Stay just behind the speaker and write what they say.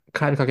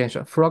蛙化現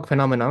象. Frog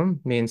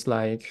phenomenon means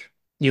like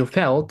you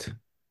felt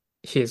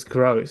his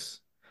growth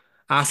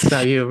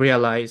after you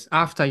realize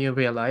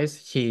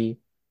he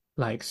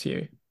likes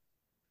you.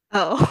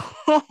 Oh.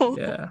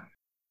 Yeah.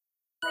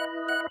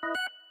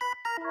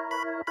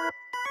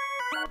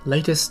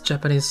 Latest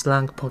Japanese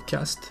Slang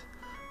Podcast.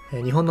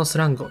 日本のス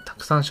ラングをた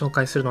くさん紹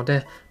介するの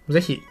で、ぜ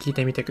ひ聞い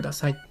てみてくだ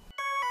さい。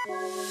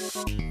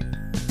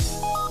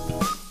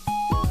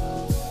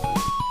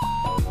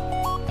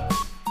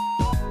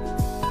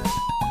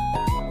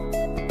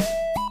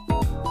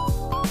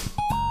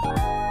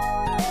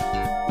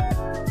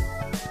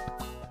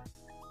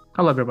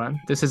Hello everyone,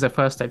 this is the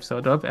first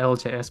episode of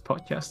LJS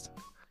Podcast.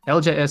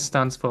 LJS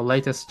stands for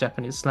Latest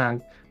Japanese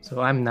Slang,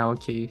 so I'm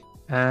Naoki,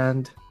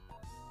 and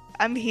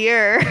I'm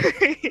here.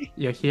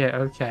 you're here,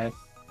 okay.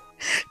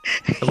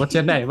 So what's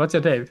your name?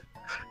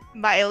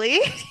 Miley.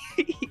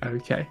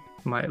 Okay,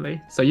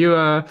 Miley. So you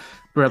are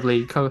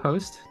probably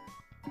co-host?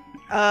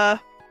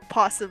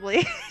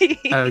 Possibly.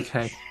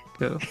 Okay,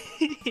 cool.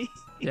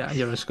 Yeah,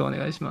 よろしくお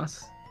願いしま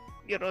す。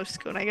よろし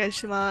くお願い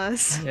しま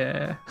す。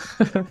Yeah.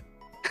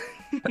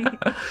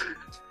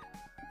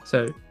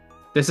 So,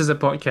 this is a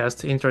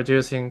podcast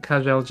introducing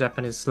casual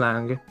Japanese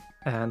slang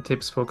and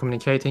tips for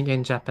communicating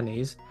in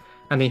Japanese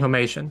and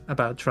information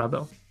about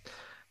travel.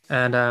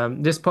 And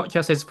this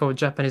podcast is for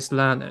Japanese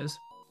learners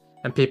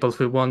and people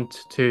who want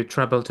to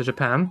travel to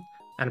Japan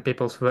and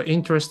people who are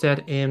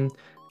interested in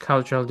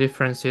cultural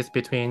differences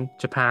between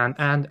Japan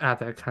and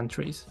other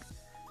countries.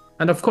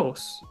 And of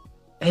course,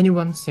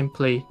 anyone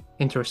simply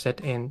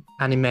interested in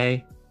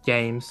anime,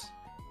 games,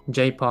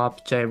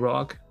 J-pop,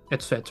 J-rock,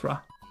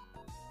 etc.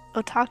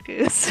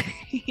 Otakus,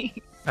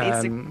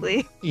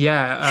 basically.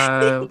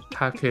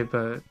 Otaku,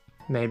 but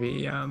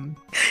maybe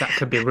that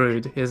could be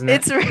rude, isn't it?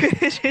 It's rude.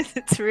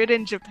 It's rude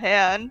in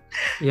Japan.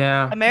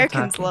 Yeah.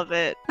 Americans otaku. love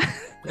it.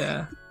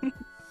 Yeah.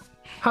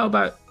 How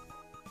about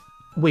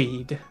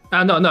weed?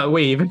 No,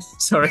 weed.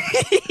 Sorry.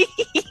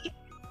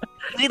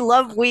 We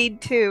love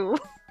weed too.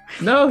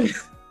 No.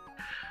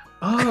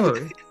 Oh,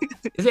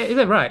 is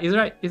it right?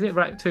 Is it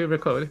right to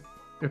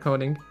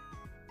recording?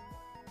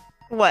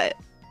 What?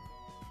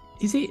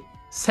 Is it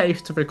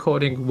safe to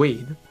recording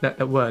weed?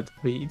 The word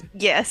weed.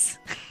 Yes.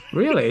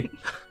 Really?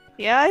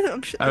 Yeah,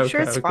 I'm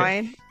sure it's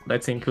fine.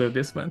 Let's include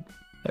this one.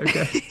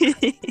 Okay.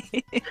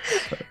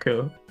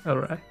 Cool. All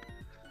right.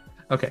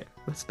 Okay,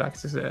 let's back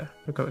to the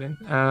recording.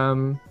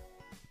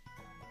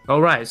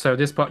 All right. So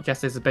this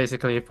podcast is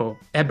basically for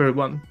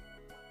everyone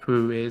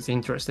who is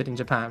interested in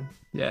Japan.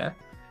 Yeah.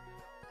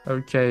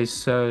 Okay.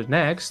 So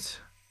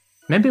next,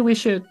 maybe we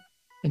should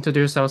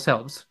introduce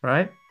ourselves,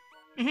 right?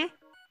 Mhm.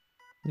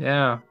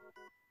 Yeah.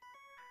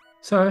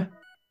 So,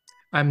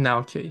 I'm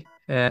Naoki.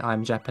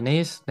 I'm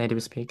Japanese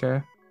native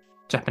speaker.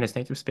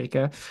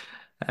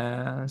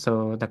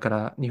 So だか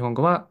ら日本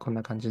語はこん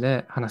な感じ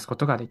で話すこ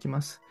とができ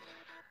ます。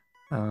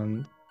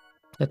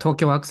で東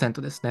京アクセン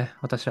トですね。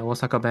私は大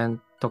阪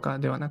弁とか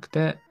ではなく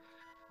て、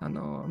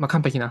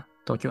完璧な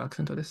東京アク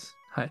セントです。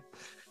はい。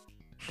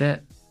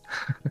で、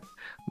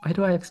why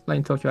do I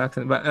explain Tokyo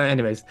accent? But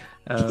anyways,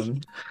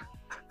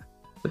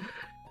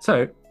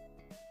 so,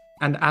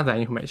 and other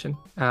information.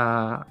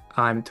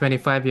 I'm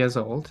 25 years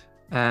old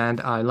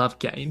and I love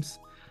games.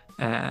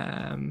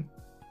 I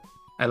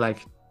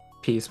like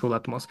peaceful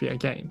atmosphere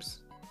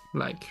games,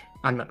 like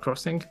Animal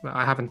Crossing.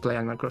 I haven't played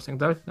Animal Crossing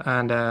though.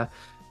 And I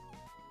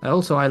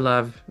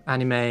love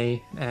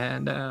anime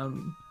and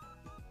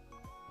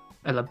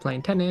I love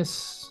playing tennis.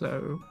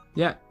 So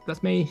yeah,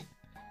 that's me.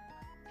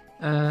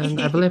 And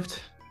I've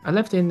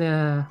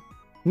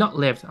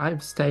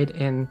stayed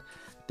in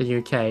the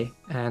UK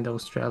and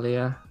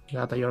Australia, the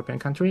other European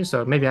countries.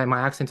 So maybe my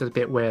accent is a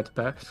bit weird,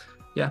 but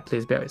yeah,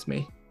 please bear with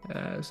me.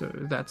 So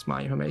that's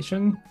my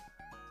information.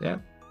 Yeah.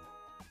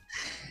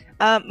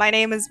 My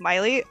name is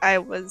Miley. I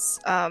was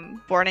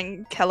born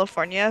in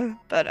California,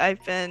 but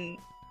I've been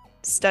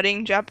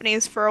studying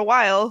Japanese for a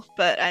while,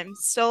 but I'm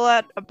still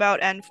at about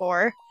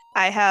N4.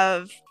 I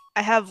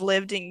have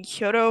lived in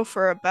Kyoto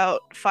for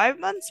about 5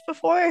 months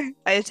before.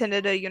 I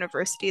attended a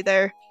university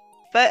there.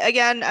 But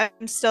again,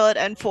 I'm still at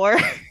N4,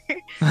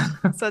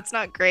 so it's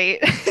not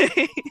great.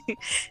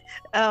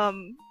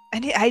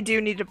 I do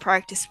need to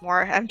practice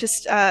more. I'm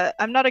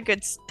not a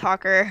good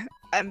talker.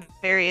 I'm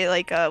very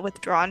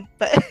withdrawn,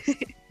 but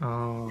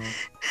Oh.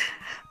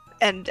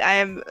 and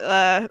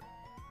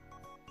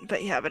but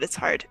it's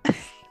hard.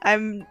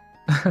 I'm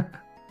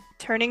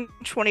turning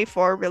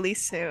 24 really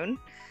soon,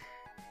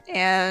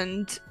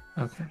 and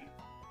Okay.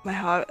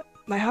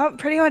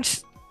 pretty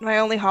much my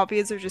only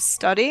hobbies are just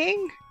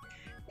studying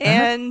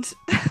and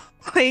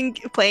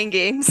playing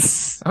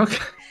games. Okay.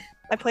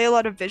 I play a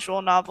lot of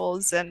visual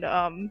novels and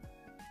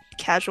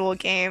casual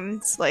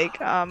games like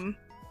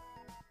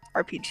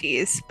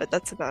RPGs, but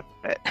that's about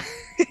it.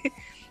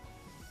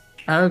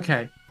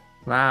 Okay.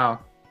 Wow.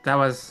 That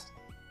was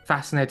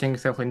fascinating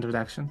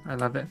self-introduction. I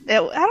love it. I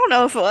don't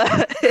know if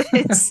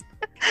it's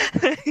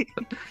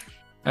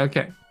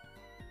Okay.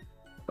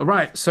 All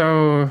right.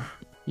 So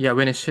Yeah,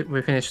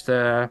 we finished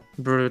the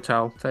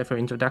brutal type of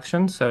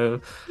introduction, so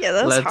Yeah,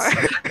 that was let's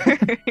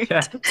hard.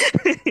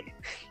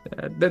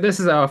 yeah. This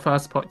is our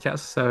first podcast,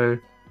 so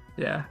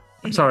yeah.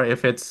 I'm sorry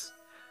if it's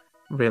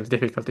really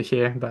difficult to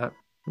hear, but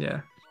yeah.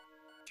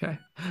 Okay.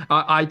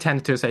 I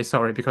tend to say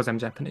sorry because I'm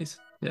Japanese.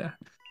 Yeah.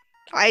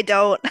 I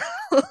don't.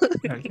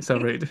 Okay, so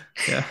rude.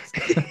 Yeah.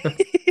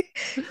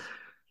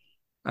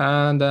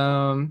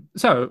 And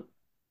so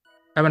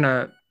I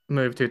wanna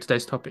move to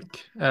today's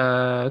topic.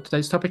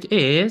 Today's topic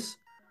is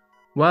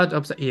Word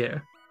of the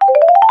Year.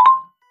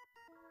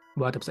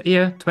 Word of the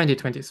Year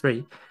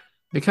 2023.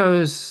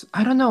 Because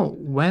I don't know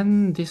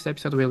when this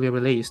episode will be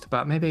released,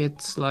 but maybe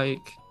it's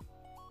like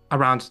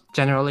around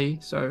January.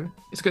 So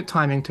it's good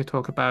timing to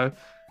talk about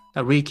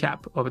a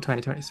recap of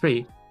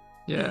 2023.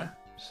 Yeah.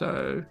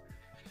 So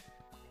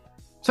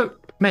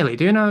Meili,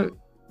 do you know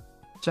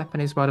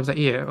Japanese Word of the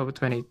Year of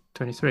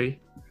 2023?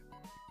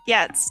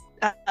 Yeah, it's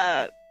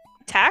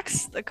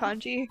tax, the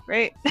kanji,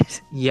 right?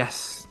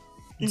 Yes.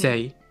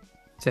 Zei.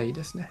 Zei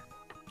ですね.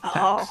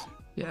 Oh, Tax.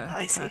 Yeah.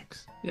 I see.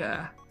 Tax.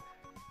 Yeah.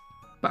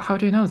 But how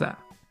do you know that?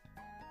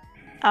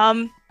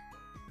 I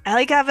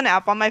like have an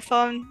app on my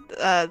phone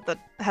that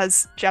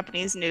has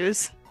Japanese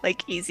news,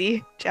 like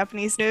easy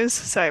Japanese news,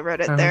 so I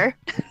wrote it there.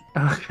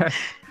 Okay.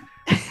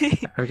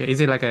 Okay. Is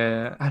it like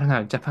I don't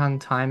know, Japan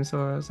Times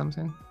or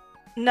something?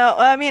 No,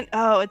 I mean,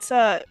 it's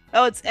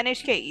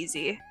NHK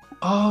Easy,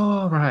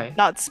 Oh, right.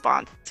 not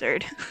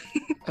sponsored.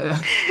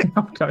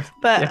 Okay.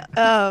 But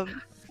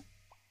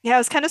yeah, I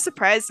was kind of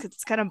surprised because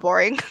it's kind of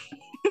boring.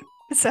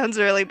 It sounds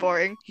really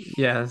boring.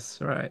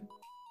 Yes, right.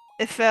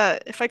 If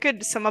I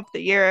could sum up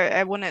the year,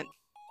 I wouldn't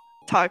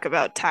talk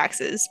about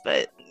taxes,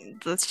 but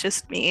that's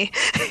just me.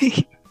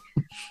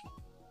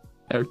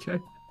 Okay.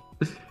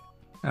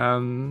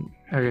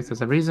 Okay, so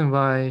the reason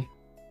why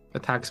the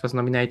tax was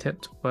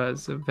nominated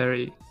was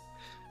very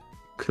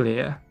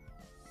clear.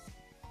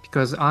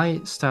 Because I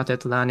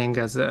started learning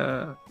as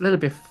a little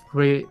bit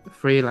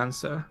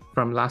freelancer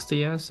from last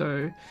year,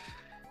 so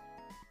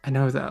I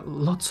know that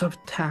lots of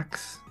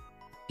tax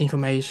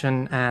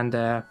information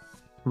and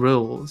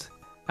rules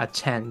are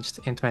changed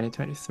in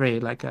 2023,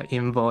 like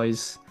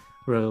invoice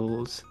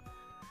rules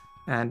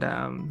and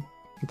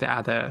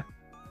the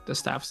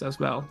stuffs as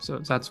well. So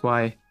that's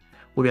why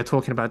we are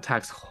talking about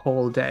tax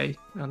whole day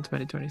on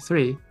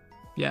 2023.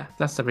 Yeah,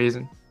 that's the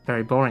reason.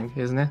 Very boring,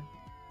 isn't it?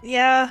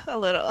 Yeah, a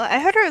little. I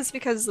heard it was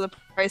because the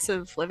price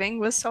of living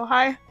was so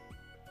high.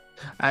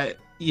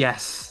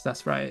 Yes,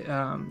 that's right.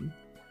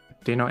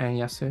 Do you know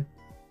Enyasu?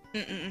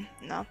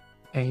 No.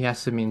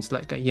 Enyasu means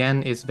like a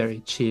yen is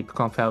very cheap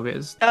compared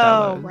with Oh,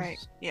 dollars. right.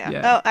 Yeah.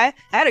 Yeah. Oh, I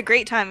had a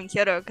great time in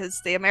Kyoto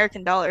because the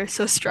American dollar is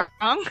so strong.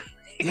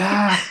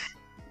 Yeah.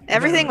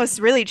 Everything was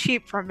really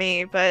cheap for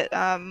me, but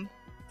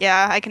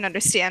yeah, I can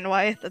understand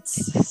why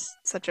that's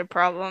such a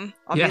problem,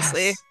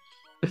 obviously.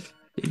 Yes.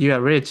 You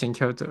are rich in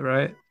Kyoto,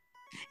 right?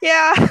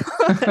 Yeah.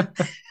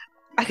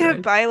 I could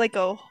Right. buy like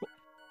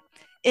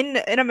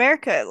in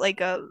America,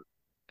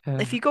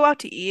 if you go out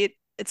to eat,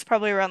 it's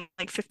probably around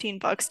like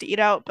 $15 to eat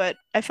out, but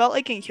I felt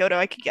like in Kyoto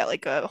I could get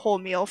like a whole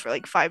meal for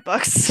like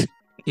 $5.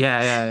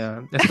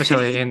 Yeah.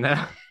 Especially in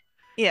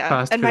Yeah,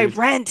 fast and my food.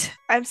 rent.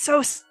 I'm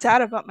so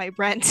sad about my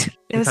rent. It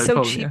In was so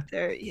California. cheap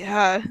there.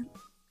 Yeah.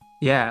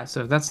 Yeah,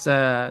 so that's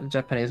the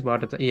Japanese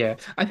word of the year.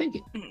 I think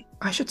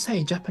I should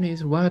say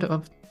Japanese word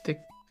of the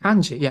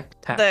kanji. Yeah,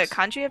 tax. The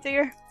kanji of the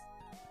year?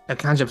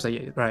 Kanji of the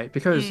year, right?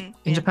 Because in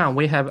yeah. Japan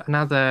we have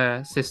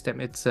another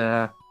system. It's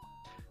a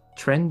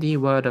trendy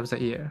word of the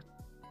year.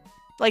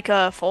 Like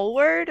a full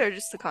word or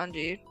just the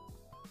kanji?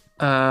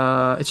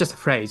 It's just a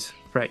phrase.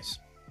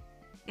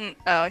 Oh,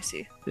 I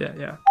see. Yeah.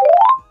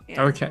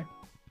 Yeah. Okay.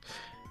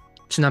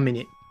 ちなみ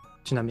に.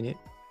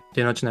 Do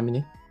you know ちなみ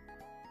に?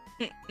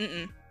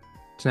 Mm-mm.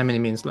 ちなみに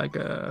means like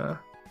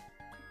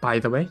by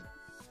the way.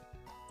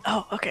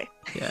 Oh, okay.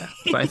 Yeah,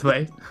 by the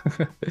way.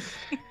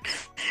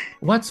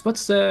 What's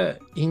the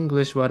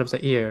English word of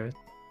the year?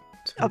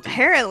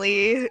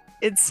 Apparently,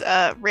 it's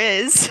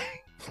Rizz.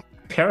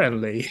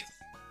 Apparently.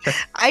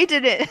 I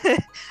didn't.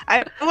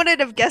 I wouldn't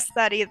have guessed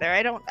that either.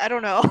 I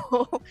don't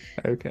know.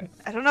 Okay.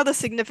 I don't know the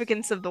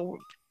significance of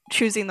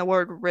choosing the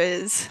word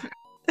Rizz.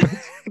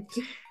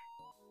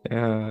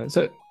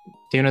 So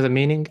do you know the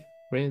meaning,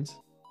 Rizz?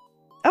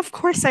 Of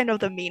course I know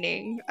the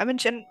meaning. I'm in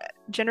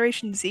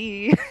Generation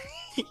Z.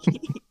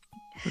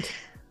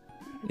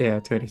 Yeah,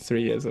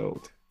 23 years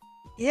old.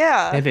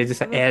 Yeah. Maybe it's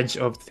the edge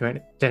of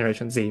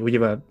Generation Z. We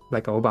were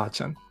like a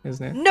Oba-chan,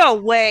 isn't it? No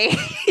way.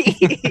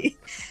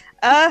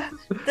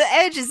 The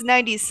edge is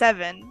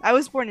 97. I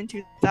was born in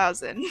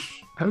 2000.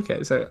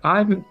 Okay, so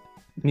I'm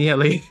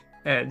nearly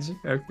edge.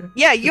 Okay.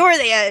 Yeah, you're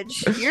the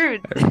edge. You're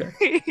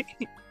Okay.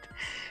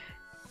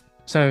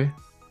 So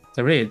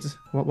the Rizz,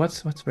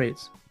 what's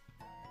Rizz?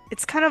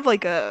 It's kind of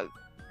like a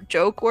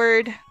joke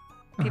word.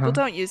 People Uh-huh.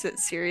 don't use it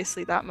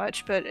seriously that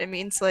much, but it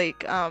means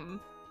like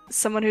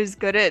someone who's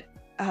good at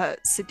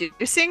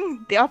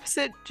seducing the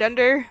opposite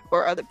gender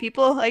or other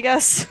people, I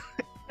guess.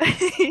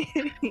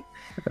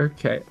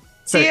 Okay.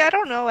 So, See, I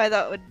don't know why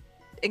that would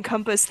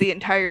encompass the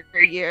entire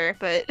year,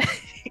 but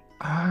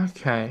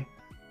Okay.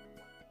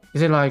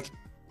 Is it like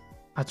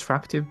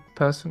attractive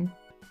person?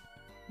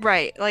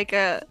 Right, like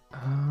a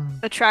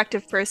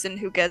attractive person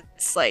who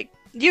gets like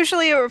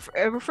usually it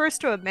refers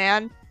to a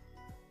man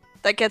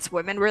that gets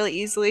women really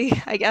easily,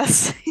 I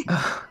guess.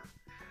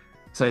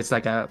 So it's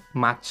like a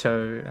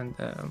macho and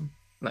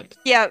like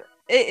Yeah,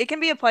 it can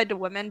be applied to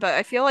women, but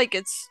I feel like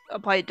it's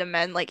applied to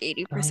men like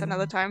 80% of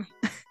the um, time.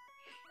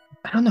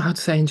 I don't know how to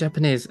say in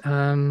Japanese.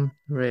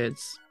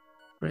 Rizz,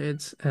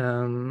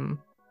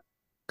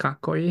 かっ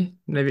こいい?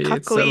 Maybe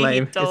it's so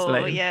lame. It's かっ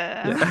こいい人, lame.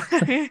 yeah. Yeah.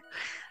 Like,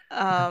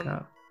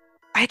 Um,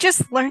 I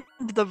just learned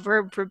the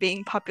verb for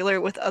being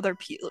popular with other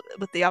people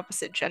with the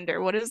opposite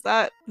gender. What is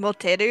that?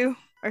 Moteru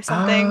or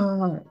something?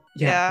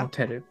 yeah, Yeah. モ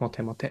テる, モ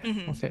テ,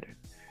 Hmm. モテる.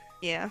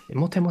 Yeah.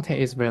 Mote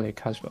is really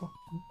casual.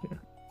 Yeah.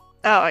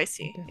 Oh, I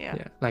see. Yeah.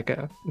 Yeah. Like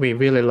we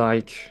really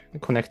like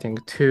connecting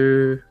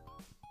two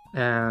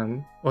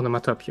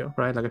onomatopoeia,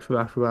 right? Like ふ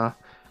わふわ,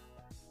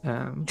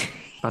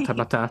 bata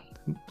bata,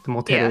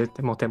 モテ Yeah. る,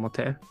 モテ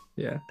mote.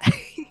 Yeah.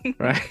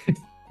 Right.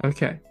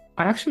 Okay.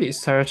 I actually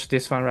searched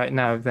this one right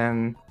now.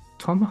 Then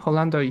Tom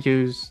Hollander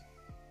used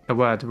the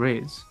word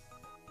Rizz.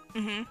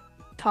 Hmm.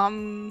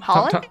 Tom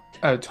Holland?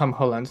 Tom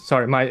Holland.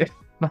 Sorry, my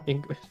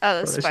English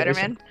Oh, the pronunciation.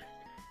 Spider-Man.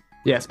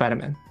 Yeah,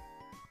 Spider-Man.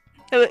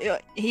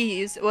 He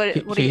used what?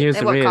 He, What do he you? used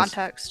In what Rizz.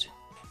 context?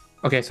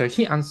 Okay, so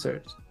he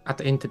answered at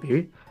the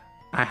interview,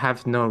 I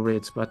have no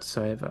Rizz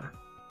whatsoever.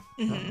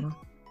 Hmm.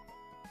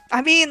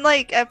 I mean,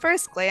 like at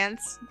first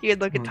glance,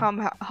 you'd look at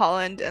Tom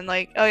Holland and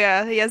like, oh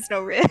yeah, he has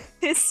no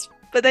wrist.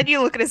 But then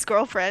you look at his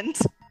girlfriend.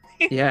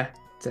 Yeah,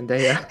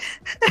 Zendaya.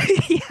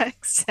 Yeah,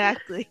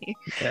 exactly.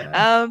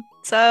 Yeah.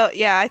 So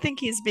yeah, I think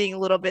he's being a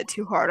little bit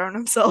too hard on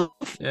himself,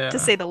 to Yeah.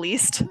 say the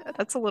least.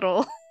 That's a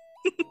little.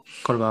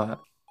 これは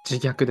自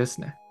虐で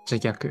すね。自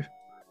虐。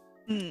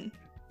Mm.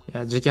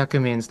 Yeah, 自虐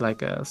means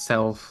like a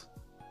self.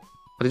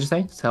 What did you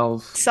say?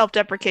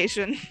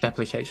 Self-deprecation.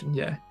 Deprecation.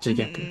 Yeah, 自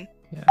虐. Mm.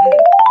 Yeah.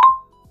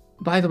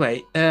 By the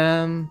way,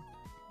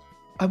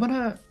 I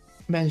wanna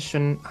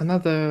mention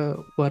another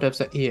word of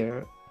the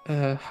year,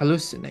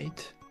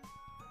 hallucinate.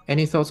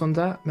 Any thoughts on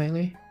that,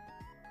 Maile?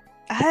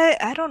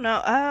 I don't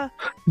know. I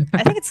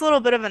think it's a little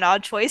bit of an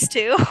odd choice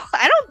too.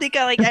 I don't think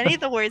I like any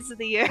of the words of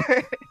the year.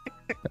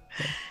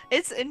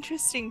 It's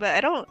interesting, but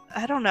I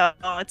don't know.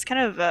 It's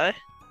kind of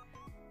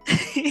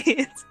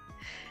it's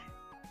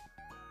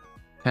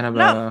Kind of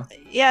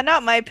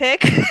not my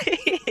pick.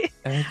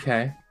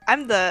 Okay.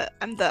 I'm the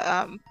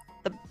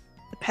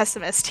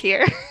pessimist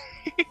here.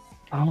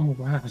 Oh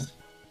wow.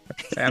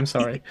 Okay, I'm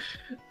sorry.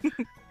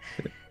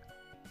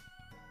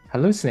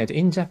 Hallucinate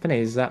in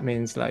Japanese, that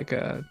means like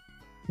a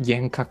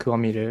幻覚を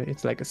見る.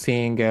 It's like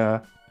seeing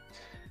a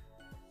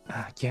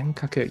幻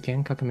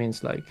覚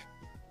means like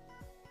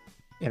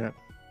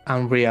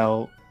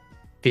unreal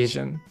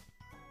vision.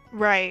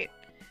 Right.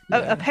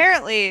 Yeah.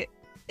 Apparently,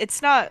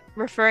 it's not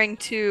referring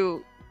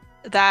to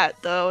that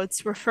though.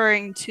 It's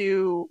referring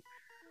to,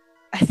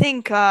 I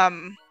think,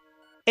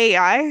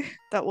 AI.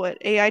 That what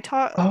AI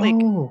taught. Like,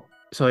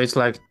 so it's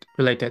like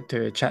related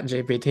to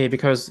ChatGPT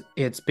because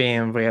it's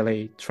being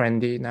really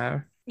trendy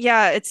now.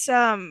 yeah, it's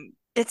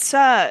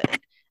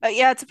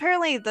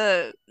apparently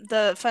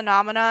the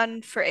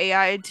phenomenon for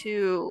AI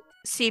to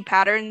see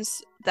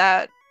patterns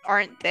that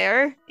aren't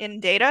there in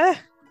data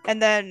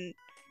and then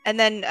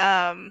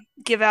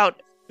give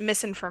out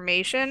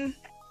misinformation.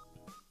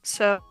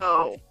 So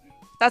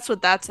that's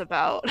what that's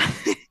about.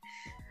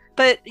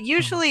 But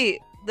usually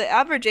the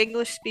average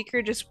English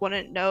speaker just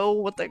wouldn't know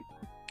what the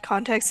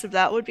context of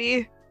that would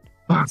be.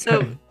 So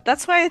Okay.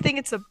 that's why I think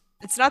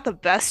it's not the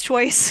best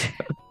choice.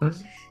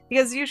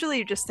 Because usually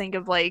you just think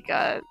of like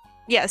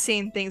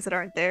seeing things that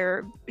aren't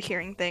there,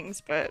 hearing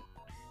things, but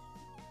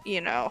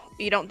you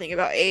don't think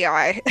about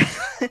AI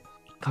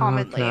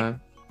commonly. Okay.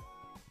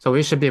 So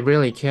we should be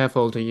really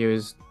careful to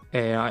use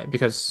AI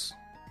because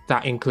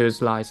that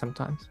includes lies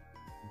sometimes.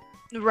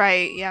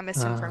 Right, yeah,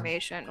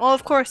 misinformation. Well,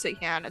 of course it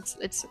can.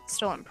 It's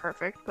still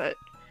imperfect, but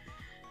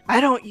I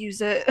don't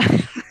use it.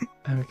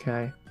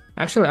 Okay.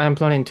 Actually, I'm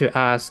planning to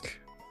ask,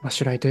 what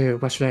should I do?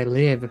 What should I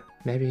live?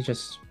 Maybe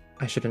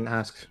I shouldn't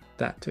ask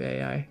that to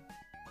AI.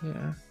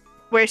 Yeah.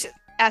 Where's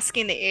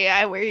asking the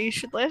AI where you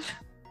should live?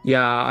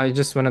 Yeah, I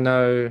just want to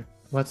know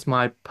what's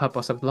my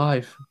purpose of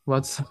life.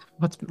 What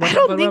I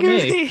don't what think about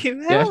me?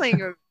 I don't think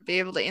you'll be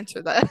able to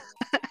answer that.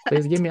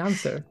 Please give me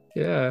answer.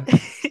 Yeah.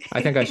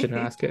 I think I shouldn't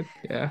ask it.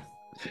 Yeah.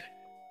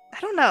 I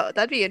don't know.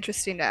 That'd be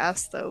interesting to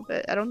ask though,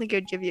 but I don't think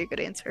it'd give you a good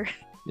answer.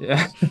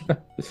 Yeah.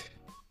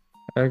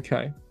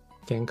 Okay.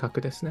 幻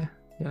覚ですね.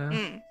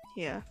 Yeah.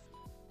 Yeah.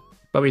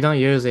 But we don't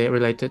use it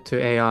related to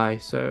AI,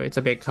 so it's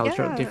a big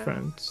cultural Yeah.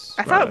 difference.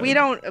 I thought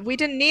right? we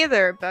didn't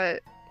either,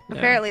 but Yeah.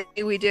 apparently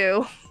we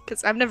do,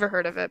 because I've never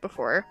heard of it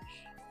before.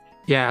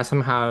 Yeah,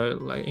 somehow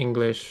like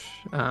English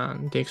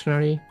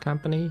dictionary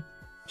company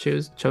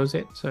chose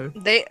it. So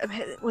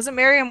Was it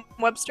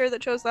Merriam-Webster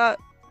that chose that?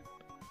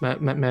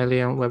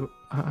 Maile.We,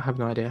 I have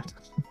no idea.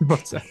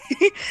 What's that?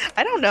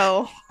 I don't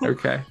know.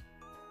 Okay.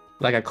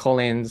 Like a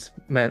Collins,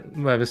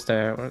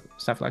 Webster, or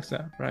stuff like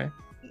that, right?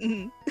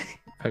 Mhm.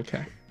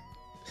 Okay.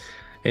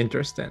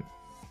 Interesting.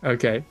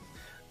 Okay.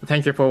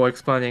 Thank you for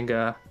explaining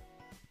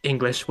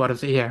English word of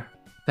the year.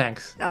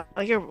 Thanks.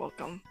 Oh, you're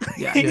welcome.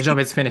 Yeah, your job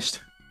is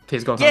finished.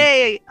 Please go home.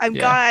 Yay! I'm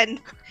Yeah. gone.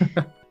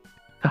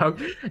 Oh,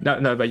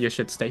 no, but you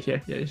should stay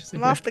here. Yeah, you should stay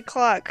I'm here. off the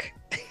clock.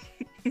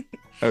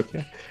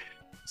 Okay.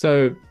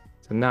 So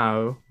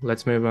now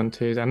let's move on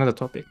to another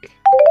topic.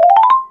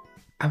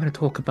 I'm going to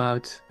talk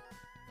about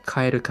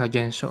蛙化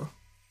現象.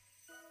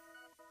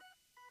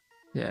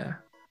 Yeah.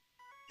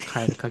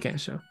 蛙化現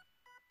象.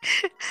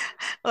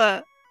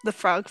 The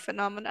frog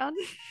phenomenon.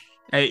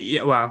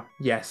 Yeah, wow.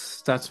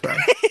 Yes, that's right.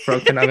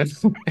 Frog phenomenon.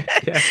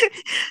 Yeah.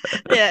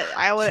 Yeah,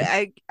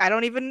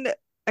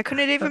 I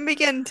couldn't even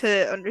begin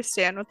to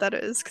understand what that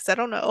is because I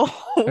don't know.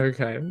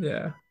 Okay,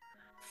 yeah.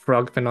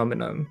 Frog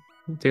phenomenon.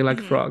 Do you like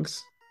Mhm.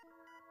 frogs?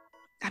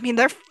 I mean,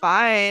 they're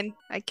fine,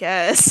 I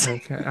guess.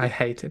 Okay, I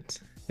hate it.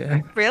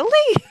 Yeah.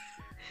 Really?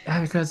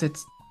 Yeah, because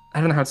I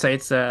don't know how to say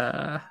it's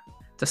the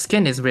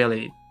skin is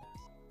really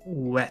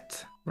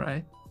wet,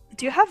 right?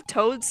 Do you have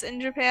toads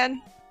in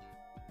Japan?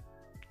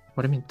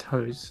 What do you mean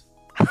toes?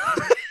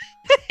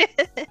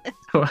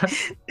 What?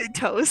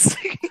 Toes. Toes?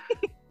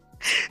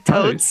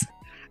 Toads.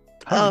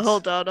 Oh, Toes?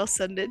 hold on, I'll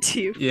send it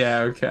to you. Yeah,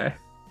 okay.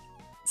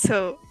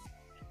 So,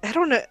 I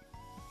don't know.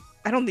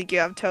 I don't think you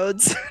have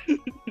toads.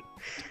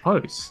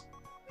 Toes?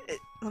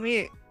 Let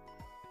me.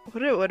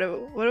 What would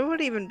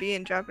it even be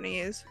in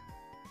Japanese?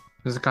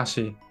 難し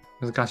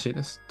い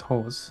です。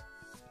toes.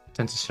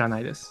 全然知らな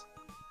いです。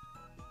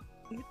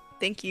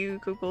Thank you,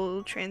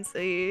 Google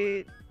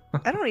Translate.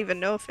 I don't even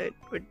know if it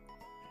would.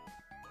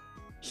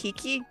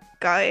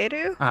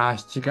 Hikigaeru?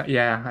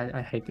 Yeah,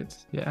 I hate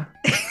it. Yeah.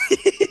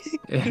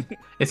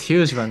 It's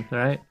huge one,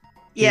 right?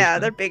 Yeah,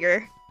 one. they're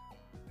bigger.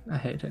 I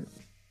hate it.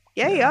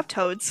 Yeah, you Yeah. have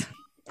toads.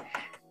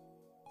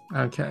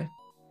 Okay,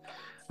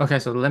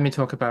 so let me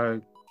talk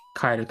about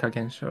蛙化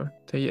現象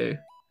to you.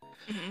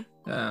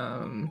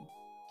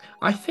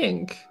 I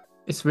think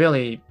it's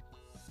really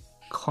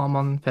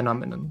common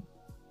phenomenon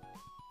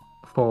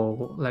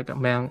for like a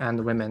man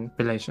and women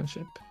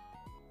relationship.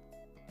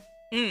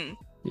 Mm.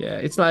 Yeah,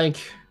 it's like,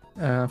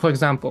 for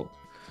example,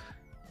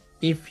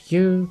 if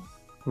you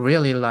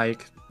really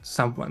like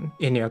someone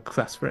in your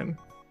classroom,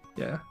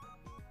 yeah,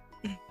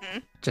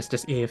 just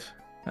if,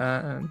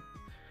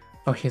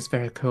 oh, he's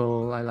very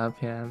cool, I love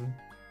him,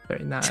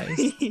 very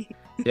nice,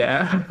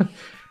 yeah.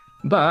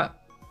 But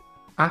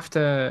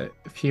after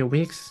a few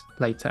weeks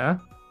later,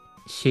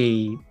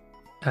 he,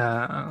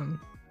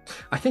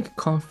 I think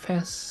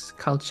confess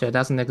culture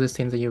doesn't exist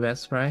in the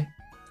US, right?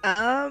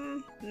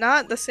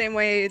 Not the same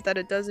way that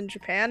it does in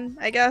Japan,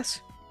 I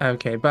guess.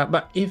 Okay,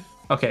 but if,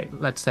 okay,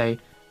 let's say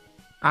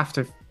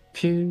after a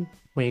few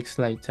weeks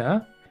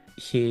later,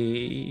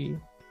 he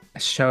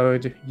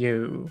showed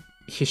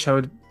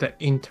the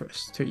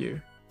interest to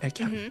you. Like,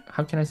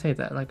 how can I say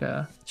that? Like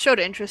Showed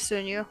interest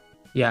in you.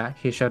 yeah,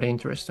 he showed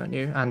interest on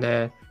you,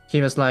 and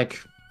he was like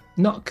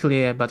not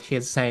clear, but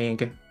he's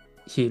saying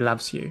he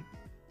loves you.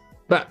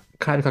 But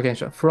蛙化現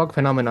象, frog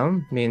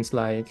phenomenon means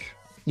like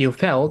you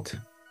felt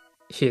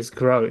his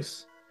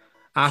growth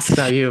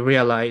after you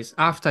realize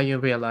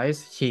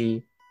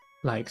he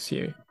likes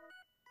you.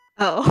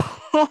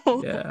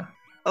 Oh. Yeah.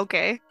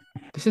 Okay.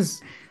 This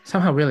is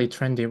somehow really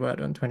trendy word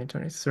on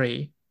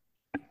 2023.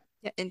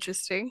 Yeah,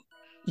 interesting.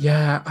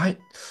 Yeah, I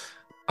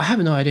have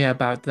no idea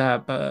about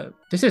that, but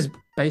this is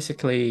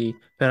basically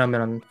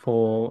phenomenon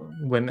for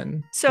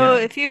women. So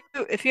Yeah.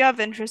 if you have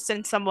interest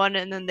in someone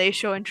and then they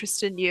show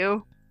interest in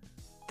you,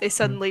 they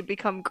suddenly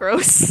become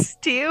gross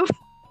to you?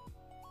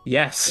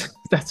 Yes,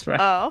 that's right.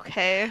 Oh,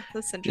 okay.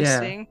 That's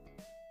interesting.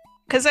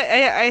 Because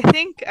I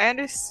think I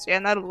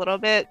understand that a little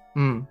bit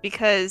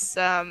because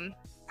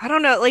I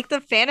don't know, like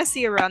the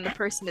fantasy around the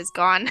person is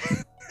gone.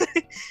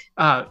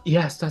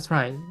 Yes, that's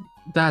right.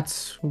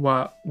 That's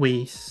what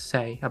we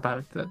say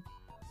about the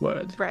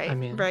word. Right. I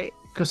mean, right.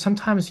 because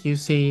sometimes you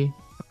see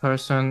a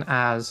person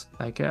as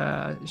like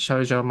a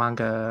shoujo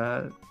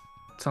manga,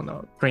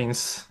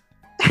 prince,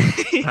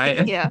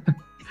 right? Yeah.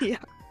 Yeah.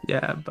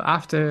 Yeah, but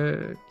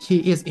after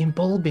he is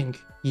involving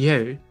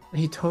you,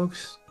 he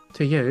talks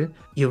to you,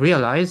 you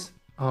realize,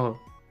 oh,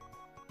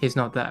 he's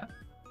not that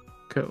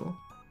cool.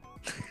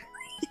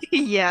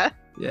 Yeah.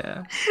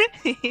 Yeah.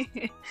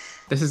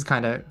 This is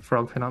kind of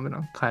frog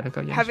phenomenon.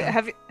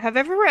 Have you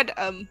ever read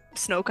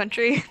Snow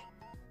Country?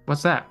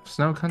 What's that?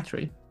 Snow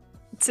Country?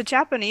 It's a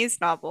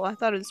Japanese novel. I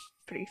thought it was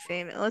pretty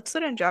famous. Let's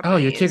learn in Japanese. Oh,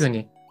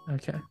 Yukiguni.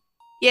 Okay.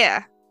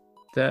 Yeah.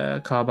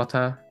 The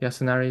Kawabata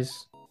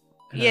Yasunari's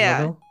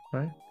novel,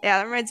 right? Yeah,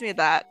 that reminds me of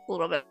that a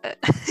little bit.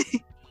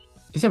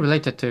 Is it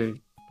related to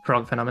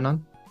frog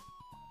phenomenon?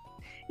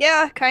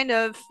 Yeah, kind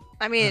of.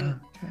 I mean,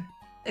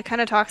 it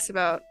kind of talks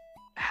about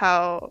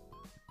how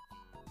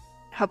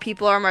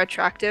people are more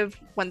attractive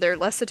when they're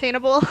less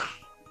attainable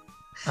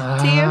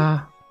to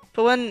you.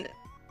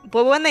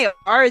 But when they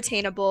are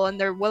attainable and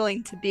they're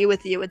willing to be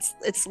with you,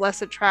 it's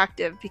less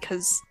attractive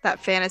because that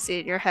fantasy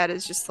in your head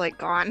is just like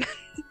gone.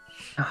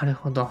 なる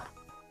ほど。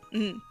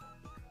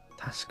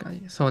確か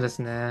にそうです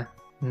ね。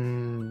な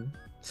ん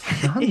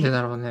で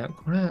だろうね。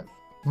これ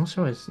面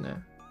白いですね。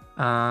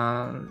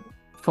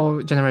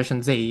for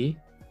Generation Z,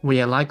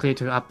 we are likely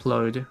to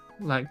upload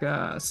like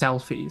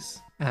selfies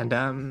and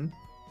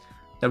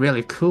the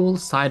really cool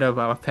side of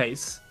our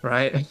face,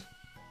 right?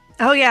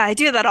 Oh yeah, I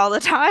do that all the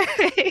time.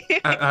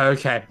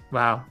 Okay,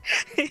 wow.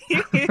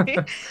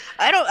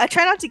 I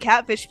try not to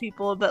catfish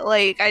people, but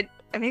like I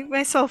make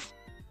myself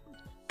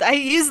I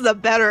use the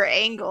better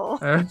angle.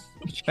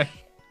 Okay.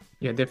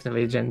 Yeah,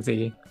 definitely Gen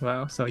Z.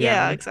 Wow. So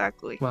Yeah, yeah,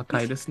 exactly.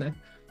 若いですね.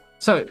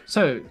 So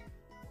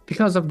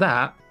because of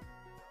that,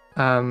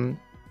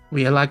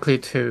 we are likely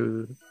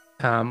to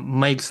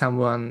make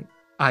someone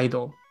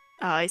idol.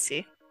 Oh, I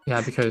see.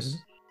 Yeah,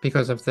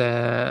 because of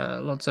the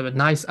lots of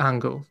nice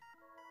angle.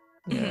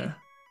 Yeah.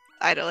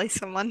 Idolize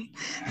someone.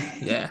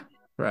 Yeah,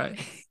 right.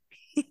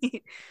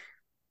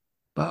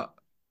 But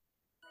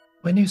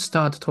when you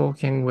start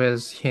talking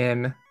with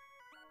him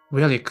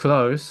really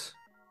close,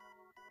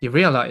 you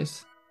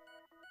realize,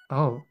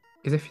 oh,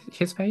 is it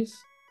his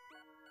face?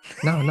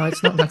 No,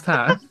 it's not like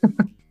that.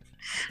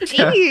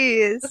 Yeah.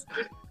 Jeez.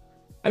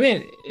 I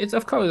mean, it's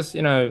of course,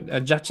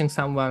 judging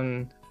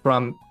someone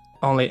from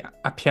only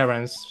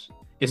appearance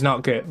is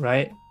not good,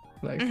 right?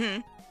 Like,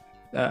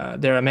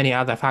 there are many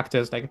other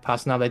factors like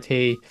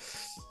personality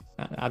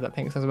and other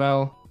things as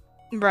well.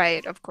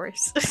 Right, of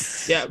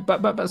course. Yeah,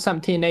 but some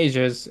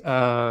teenagers,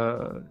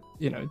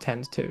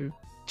 tend to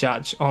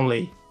judge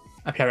only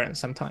appearance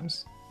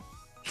sometimes.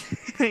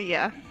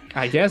 Yeah.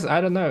 I guess, I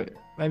don't know.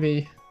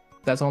 Maybe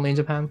that's only in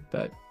Japan,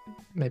 but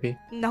maybe.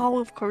 No,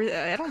 of course.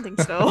 I don't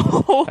think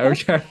so.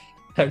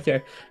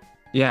 Okay.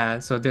 Yeah,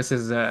 so this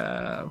is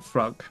a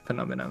frog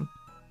phenomenon.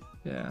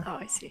 Yeah. Oh,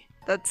 I see.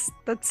 That's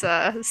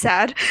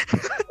sad.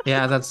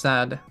 Yeah, that's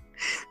sad.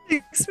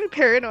 Makes me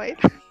paranoid.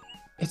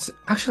 It's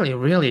actually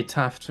really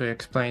tough to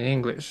explain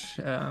English,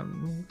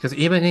 because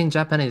even in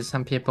Japanese,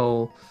 some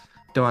people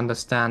don't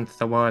understand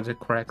the word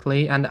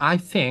correctly, and I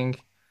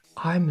think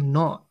I'm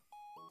not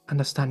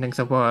understanding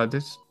the word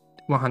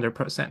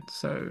 100%.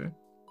 So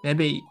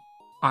maybe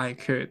I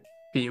could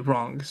be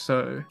wrong.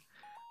 So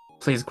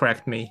please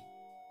correct me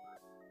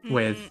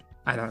with,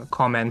 I don't know,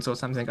 comments or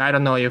something. I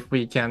don't know if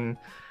we can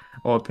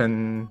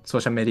open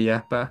social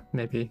media, but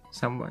maybe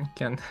someone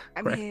can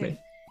correct me.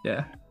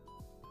 Yeah.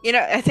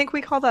 I think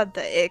we call that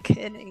the ick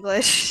in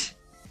English.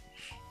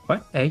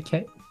 What?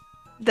 AK?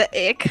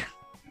 The ick.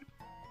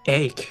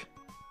 Ache.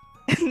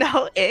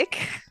 No, ick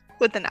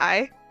with an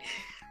I.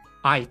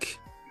 Ike.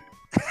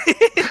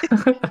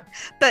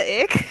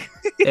 The ick.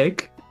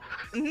 Ick?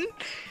 Mhm.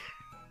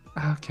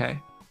 Okay.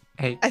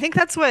 Ache. I think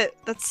that's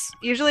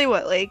usually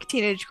what like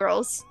teenage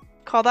girls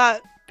call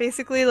that.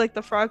 Basically, like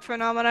the frog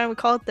phenomenon, we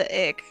call it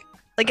the ick.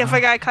 Like if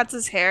a guy cuts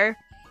his hair,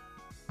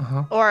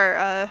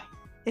 or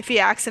if he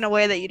acts in a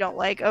way that you don't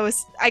like,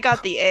 I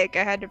got the ick.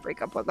 I had to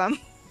break up with him.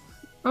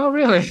 Oh,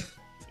 really?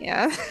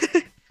 Yeah.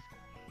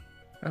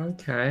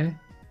 Okay.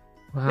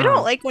 Wow. We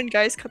don't like when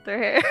guys cut their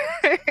hair.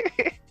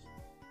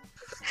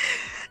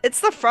 It's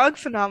the frog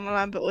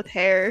phenomenon, but with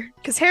hair.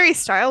 Because Harry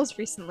Styles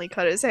recently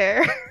cut his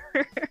hair.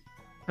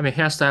 I mean,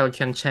 hairstyle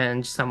can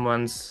change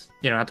someone's,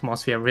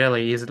 atmosphere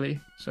really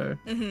easily. So,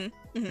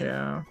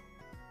 yeah.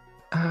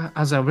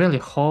 As a really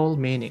whole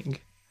meaning,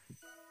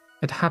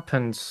 it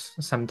happens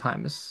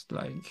sometimes,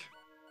 like,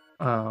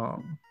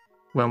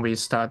 when we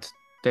start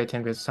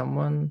dating with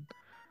someone,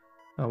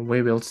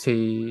 we will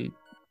see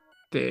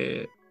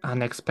the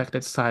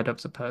unexpected side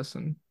of the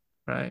person,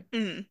 right?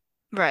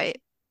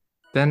 Right.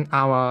 Then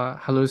our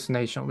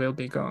hallucination will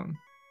be gone.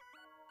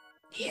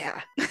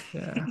 Yeah.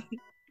 Yeah.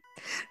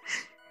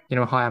 You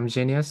know how I'm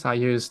genius? I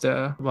used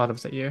the word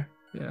of the year.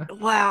 Yeah.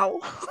 Wow.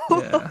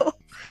 Yeah.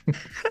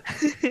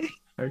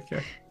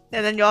 Okay.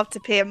 And then you'll have to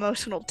pay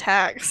emotional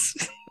tax.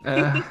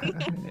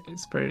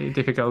 It's pretty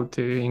difficult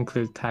to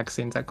include tax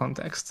in that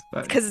context,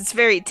 but Because it's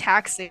very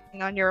taxing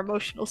on your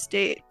emotional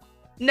state.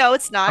 No,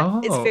 it's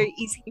not. It's very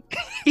easy.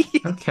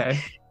 Okay.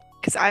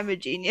 Because I'm a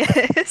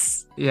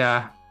genius.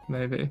 Yeah,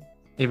 maybe.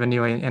 Even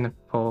you're in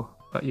poor,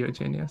 but you're a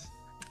genius.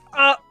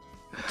 Oh,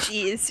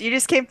 jeez. You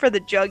just came for the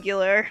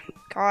jugular.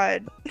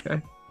 God.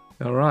 Okay.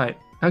 All right.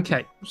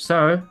 Okay.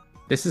 So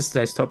this is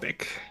today's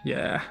topic.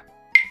 Yeah.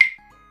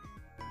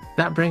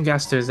 That brings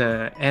us to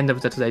the end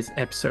of today's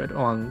episode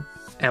on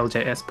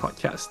LJS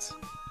podcast.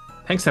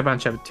 Thanks a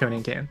bunch of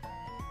tuning in.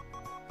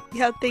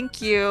 Yeah,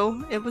 thank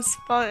you. It was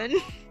fun.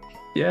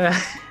 Yeah.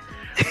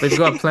 We've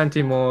got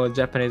plenty more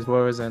Japanese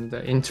words and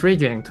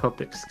intriguing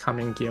topics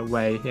coming your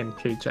way in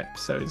future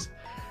episodes.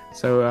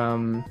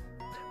 So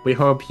we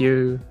hope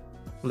you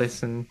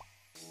listen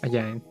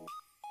again.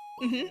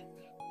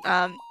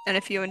 And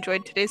if you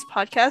enjoyed today's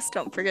podcast,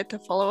 don't forget to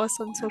follow us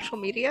on social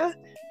media.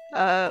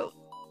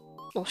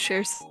 We'll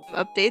share some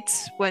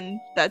updates when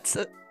that's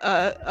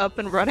up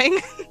and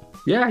running.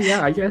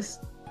 Yeah, I guess.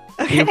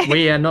 Okay.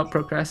 We are not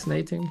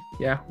procrastinating.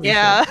 Yeah.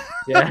 Yeah.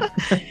 Yeah.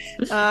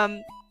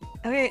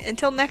 Okay,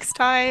 until next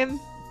time.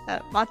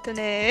 Mata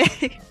ne.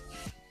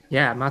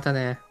 Yeah, mata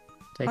ne.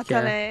 Take Mata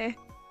care. ne.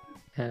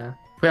 Yeah.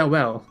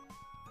 Farewell.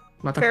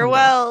 Mata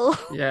Farewell.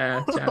 今度。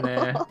Yeah, じゃあ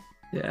ね。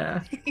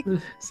Yeah.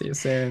 See you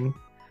soon.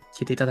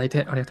 聞いていただいて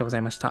ありがとうござ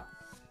いました。